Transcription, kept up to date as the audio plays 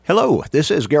Hello, this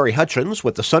is Gary Hutchins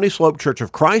with the Sunny Slope Church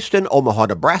of Christ in Omaha,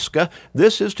 Nebraska.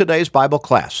 This is today's Bible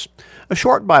class. A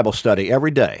short Bible study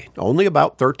every day, only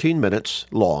about 13 minutes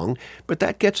long, but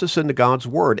that gets us into God's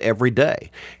Word every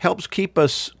day. Helps keep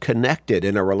us connected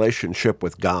in a relationship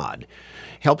with God.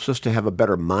 Helps us to have a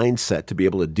better mindset to be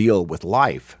able to deal with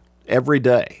life every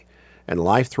day. And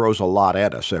life throws a lot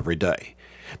at us every day.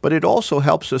 But it also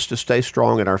helps us to stay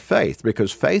strong in our faith,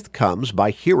 because faith comes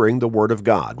by hearing the Word of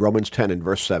God, Romans 10 and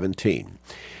verse 17.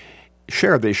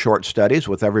 Share these short studies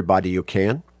with everybody you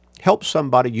can. Help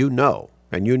somebody you know,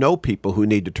 and you know people who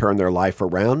need to turn their life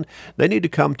around. They need to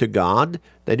come to God.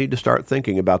 They need to start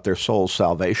thinking about their soul's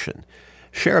salvation.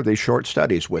 Share these short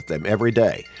studies with them every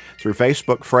day through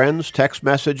Facebook friends, text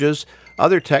messages,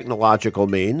 other technological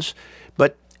means,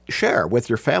 but share with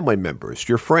your family members,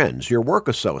 your friends, your work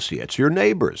associates, your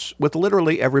neighbors, with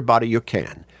literally everybody you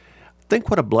can. Think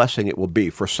what a blessing it will be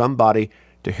for somebody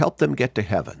to help them get to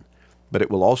heaven, but it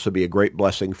will also be a great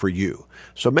blessing for you.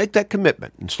 So make that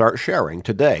commitment and start sharing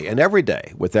today and every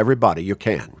day with everybody you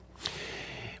can.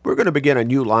 We're going to begin a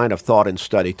new line of thought and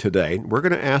study today. We're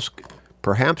going to ask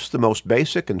perhaps the most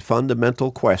basic and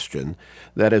fundamental question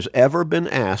that has ever been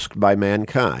asked by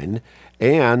mankind,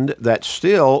 and that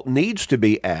still needs to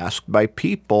be asked by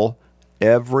people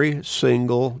every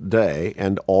single day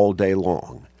and all day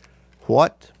long.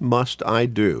 What must I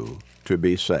do to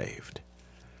be saved?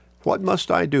 What must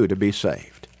I do to be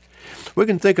saved? We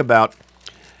can think about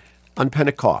on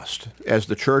Pentecost, as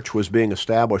the church was being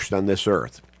established on this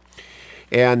earth.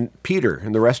 And Peter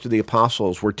and the rest of the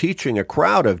apostles were teaching a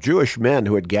crowd of Jewish men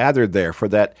who had gathered there for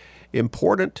that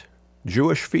important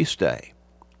Jewish feast day.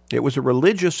 It was a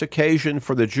religious occasion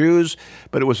for the Jews,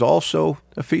 but it was also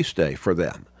a feast day for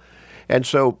them. And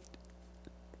so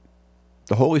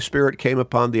the Holy Spirit came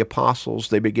upon the apostles.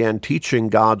 They began teaching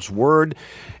God's Word,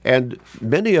 and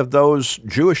many of those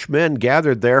Jewish men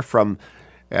gathered there from,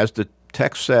 as the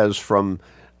text says, from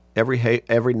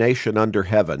every nation under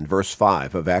heaven, verse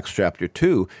 5 of Acts chapter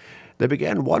 2, they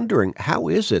began wondering, how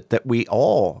is it that we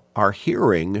all are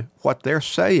hearing what they're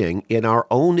saying in our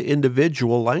own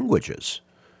individual languages?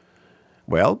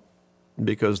 Well,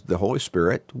 because the Holy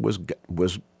Spirit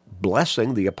was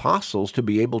blessing the apostles to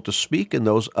be able to speak in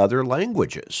those other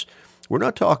languages. We're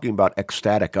not talking about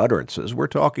ecstatic utterances. We're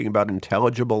talking about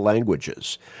intelligible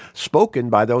languages spoken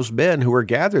by those men who were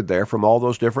gathered there from all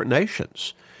those different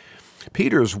nations.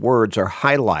 Peter's words are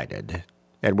highlighted,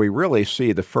 and we really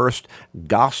see the first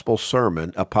gospel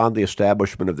sermon upon the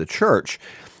establishment of the church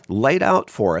laid out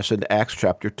for us in Acts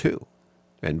chapter 2.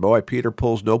 And boy, Peter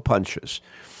pulls no punches.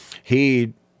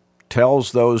 He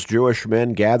tells those Jewish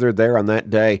men gathered there on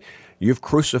that day, you've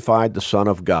crucified the Son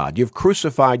of God. You've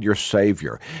crucified your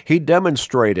Savior. He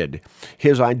demonstrated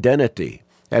his identity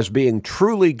as being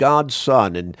truly God's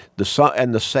Son and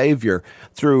the Savior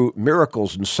through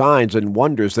miracles and signs and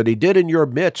wonders that he did in your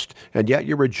midst, and yet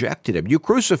you rejected him. You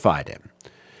crucified him.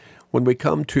 When we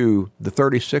come to the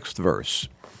 36th verse,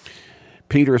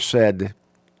 Peter said,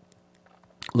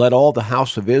 let all the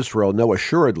house of Israel know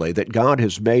assuredly that God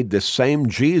has made this same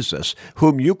Jesus,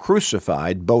 whom you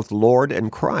crucified, both Lord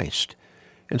and Christ.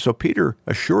 And so Peter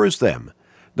assures them,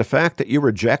 the fact that you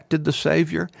rejected the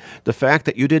Savior, the fact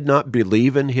that you did not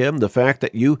believe in him, the fact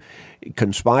that you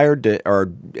conspired to,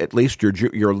 or at least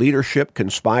your leadership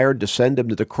conspired to send him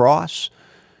to the cross,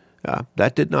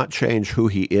 that did not change who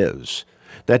he is.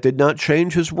 That did not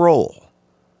change his role.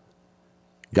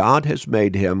 God has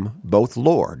made him both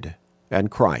Lord and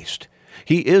Christ.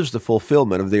 He is the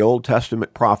fulfillment of the Old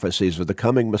Testament prophecies of the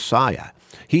coming Messiah.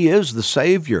 He is the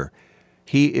Savior.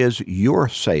 He is your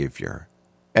Savior.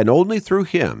 And only through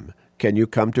him can you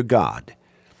come to God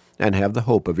and have the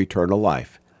hope of eternal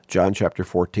life. John chapter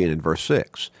 14 and verse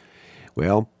 6.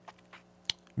 Well,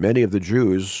 many of the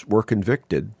Jews were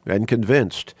convicted and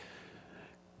convinced,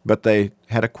 but they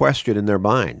had a question in their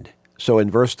mind. So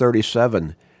in verse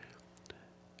 37,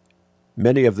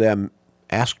 many of them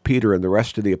asked Peter and the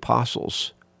rest of the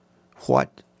apostles,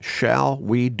 what shall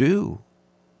we do?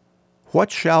 What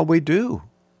shall we do?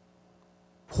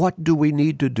 What do we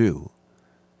need to do?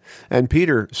 And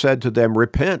Peter said to them,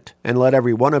 repent, and let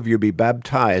every one of you be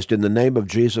baptized in the name of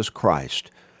Jesus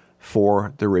Christ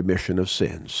for the remission of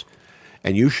sins,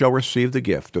 and you shall receive the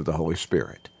gift of the Holy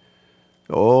Spirit.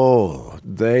 Oh,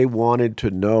 they wanted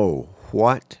to know,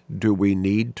 what do we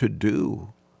need to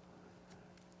do?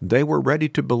 They were ready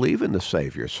to believe in the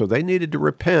Savior, so they needed to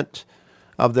repent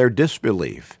of their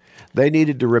disbelief. They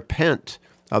needed to repent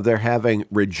of their having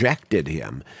rejected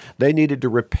him. They needed to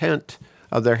repent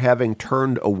of their having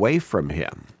turned away from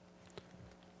him.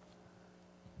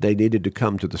 They needed to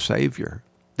come to the Savior.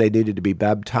 They needed to be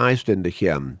baptized into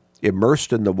him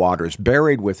immersed in the waters,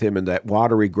 buried with him in that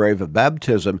watery grave of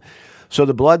baptism, so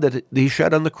the blood that he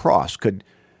shed on the cross could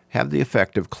have the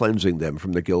effect of cleansing them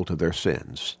from the guilt of their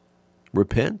sins.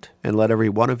 Repent, and let every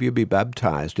one of you be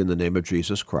baptized in the name of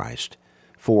Jesus Christ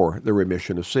for the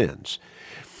remission of sins.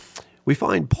 We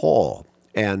find Paul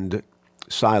and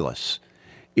Silas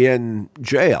in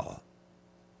jail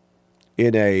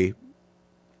in a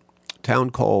town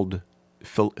called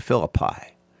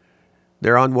Philippi.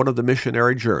 They're on one of the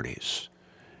missionary journeys.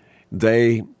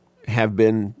 They have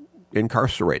been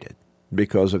incarcerated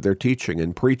because of their teaching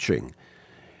and preaching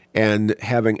and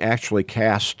having actually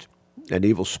cast an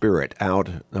evil spirit out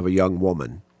of a young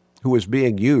woman who was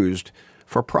being used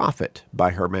for profit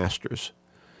by her masters.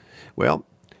 Well,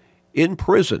 in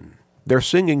prison, they're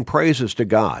singing praises to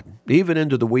God, even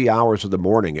into the wee hours of the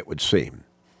morning, it would seem.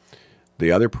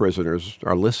 The other prisoners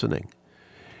are listening.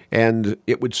 And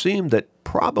it would seem that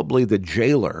probably the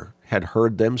jailer had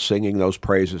heard them singing those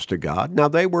praises to God. Now,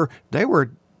 they were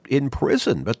in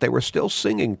prison, but they were still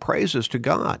singing praises to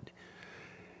God.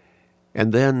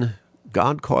 And then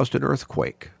God caused an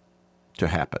earthquake to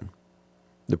happen.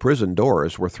 The prison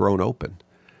doors were thrown open.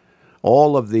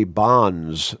 All of the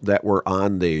bonds that were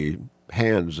on the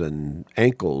hands and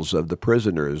ankles of the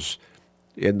prisoners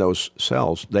in those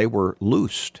cells, they were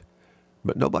loosed,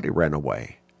 but nobody ran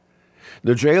away.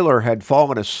 The jailer had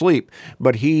fallen asleep,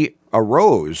 but he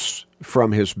arose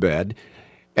from his bed,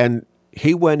 and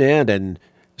he went in, and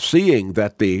seeing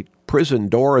that the prison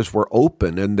doors were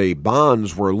open and the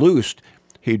bonds were loosed,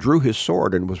 he drew his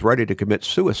sword and was ready to commit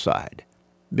suicide,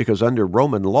 because under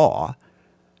Roman law,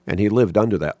 and he lived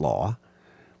under that law,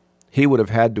 he would have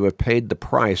had to have paid the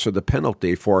price or the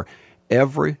penalty for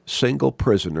every single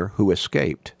prisoner who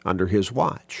escaped under his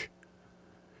watch.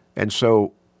 And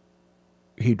so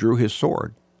he drew his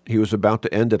sword. He was about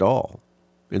to end it all.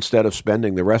 Instead of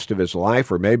spending the rest of his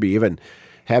life, or maybe even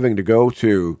having to go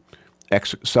to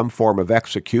some form of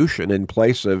execution in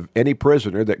place of any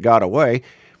prisoner that got away,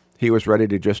 he was ready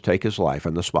to just take his life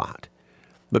on the spot.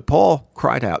 But Paul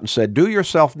cried out and said, "Do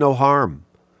yourself no harm.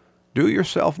 Do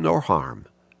yourself no harm,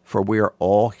 for we are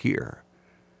all here."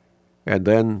 And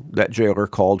then that jailer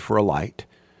called for a light.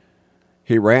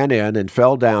 He ran in and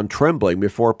fell down trembling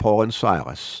before Paul and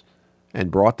Silas,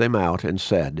 and brought them out and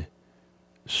said,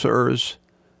 "Sirs,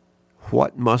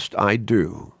 what must I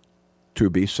do to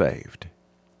be saved?"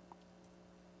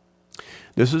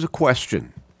 This is a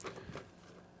question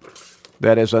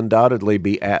that has undoubtedly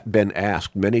been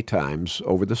asked many times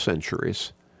over the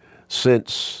centuries,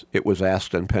 since it was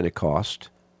asked on Pentecost,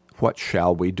 "What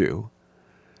shall we do?"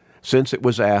 Since it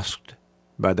was asked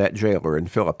by that jailer in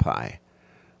Philippi,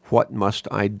 "What must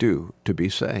I do to be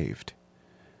saved?"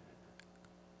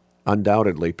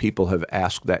 Undoubtedly, people have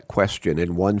asked that question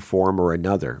in one form or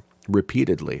another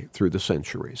repeatedly through the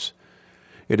centuries.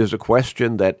 It is a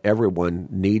question that everyone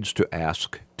needs to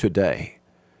ask today.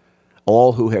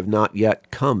 All who have not yet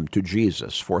come to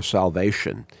Jesus for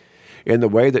salvation, in the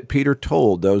way that Peter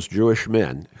told those Jewish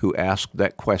men who asked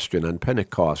that question on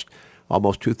Pentecost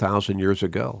almost 2,000 years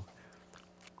ago.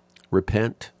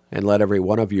 Repent, and let every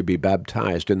one of you be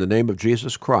baptized in the name of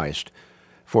Jesus Christ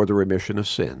for the remission of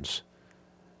sins.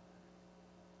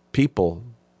 People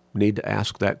need to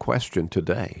ask that question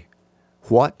today.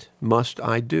 What must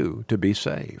I do to be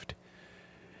saved?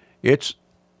 It's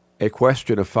a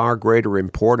question of far greater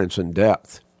importance and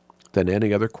depth than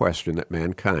any other question that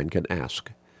mankind can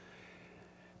ask.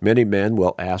 Many men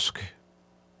will ask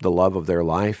the love of their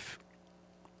life,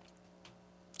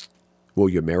 "Will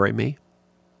you marry me?"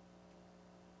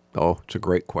 Oh, it's a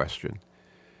great question.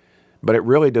 But it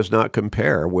really does not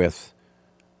compare with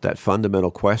that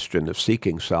fundamental question of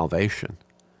seeking salvation.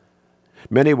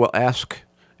 Many will ask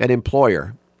an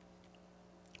employer,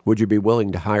 "Would you be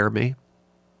willing to hire me?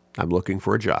 I'm looking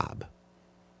for a job."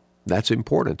 That's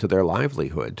important to their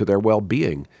livelihood, to their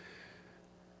well-being.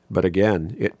 But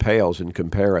again, it pales in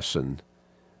comparison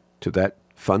to that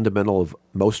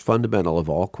most fundamental of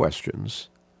all questions: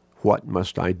 what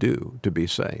must I do to be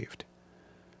saved?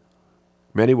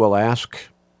 Many will ask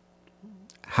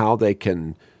how they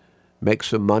can make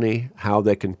some money, how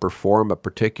they can perform a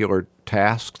particular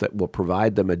task that will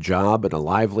provide them a job and a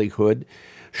livelihood.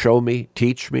 Show me,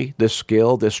 teach me this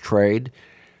skill, this trade.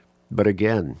 But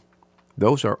again,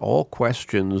 those are all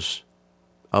questions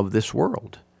of this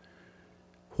world.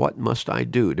 What must I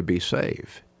do to be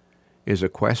saved is a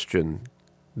question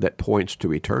that points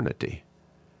to eternity,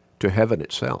 to heaven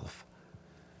itself.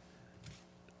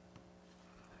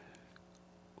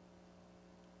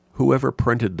 Whoever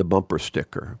printed the bumper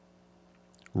sticker,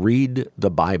 "Read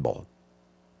the Bible,"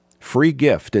 free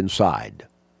gift inside.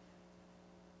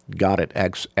 got it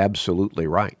absolutely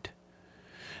right.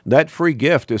 That free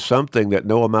gift is something that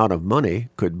no amount of money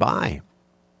could buy.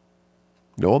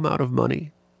 No amount of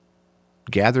money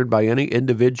gathered by any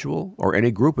individual or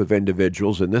any group of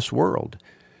individuals in this world,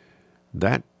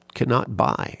 that cannot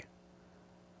buy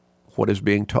what is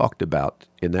being talked about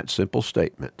in that simple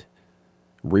statement.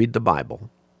 Read the Bible.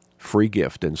 Free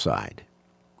gift inside.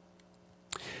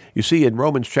 You see, in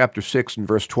Romans chapter 6 and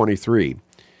verse 23,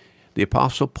 the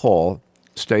Apostle Paul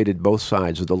stated both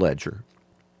sides of the ledger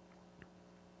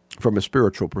from a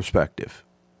spiritual perspective.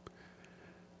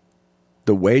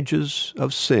 The wages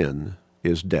of sin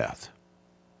is death.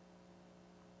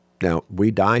 Now,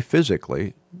 we die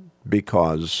physically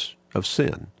because of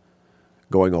sin,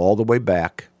 going all the way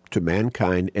back to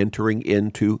mankind entering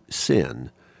into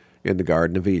sin in the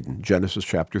Garden of Eden, Genesis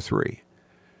chapter 3.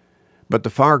 But the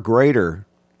far greater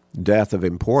death of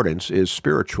importance is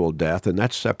spiritual death, and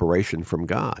that's separation from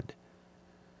God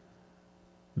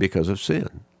because of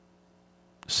sin.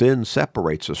 Sin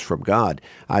separates us from God.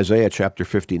 Isaiah chapter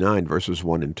 59, verses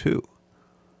 1 and 2.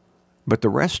 But the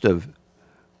rest of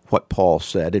what Paul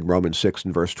said in Romans 6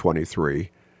 and verse 23,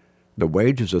 the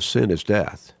wages of sin is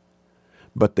death,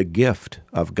 but the gift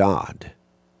of God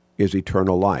is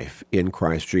eternal life in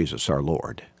Christ Jesus our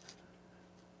Lord.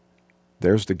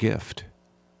 There's the gift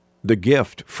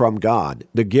from God,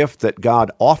 the gift that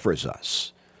God offers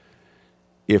us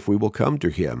if we will come to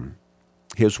him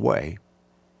his way,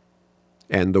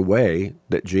 and the way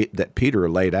that Peter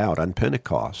laid out on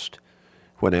Pentecost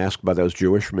when asked by those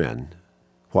Jewish men,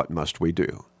 what must we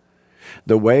do?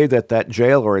 The way that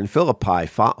jailer in Philippi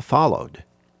followed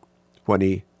when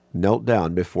he knelt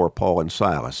down before Paul and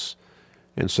Silas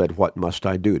and said, what must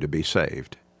I do to be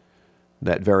saved?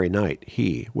 That very night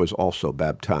he was also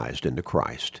baptized into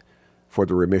Christ for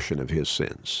the remission of his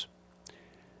sins.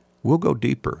 We'll go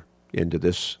deeper into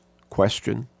this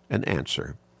question and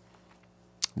answer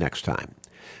next time.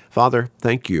 Father,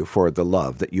 thank you for the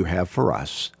love that you have for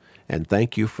us, and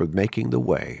thank you for making the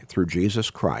way through Jesus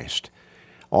Christ,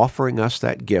 offering us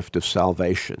that gift of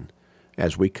salvation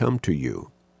as we come to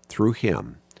you through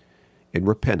him in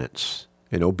repentance,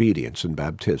 in obedience, and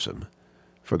baptism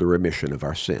for the remission of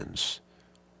our sins.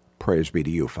 Praise be to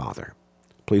you, Father.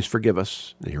 Please forgive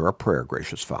us and hear our prayer,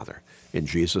 gracious Father. In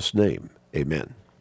Jesus' name, amen.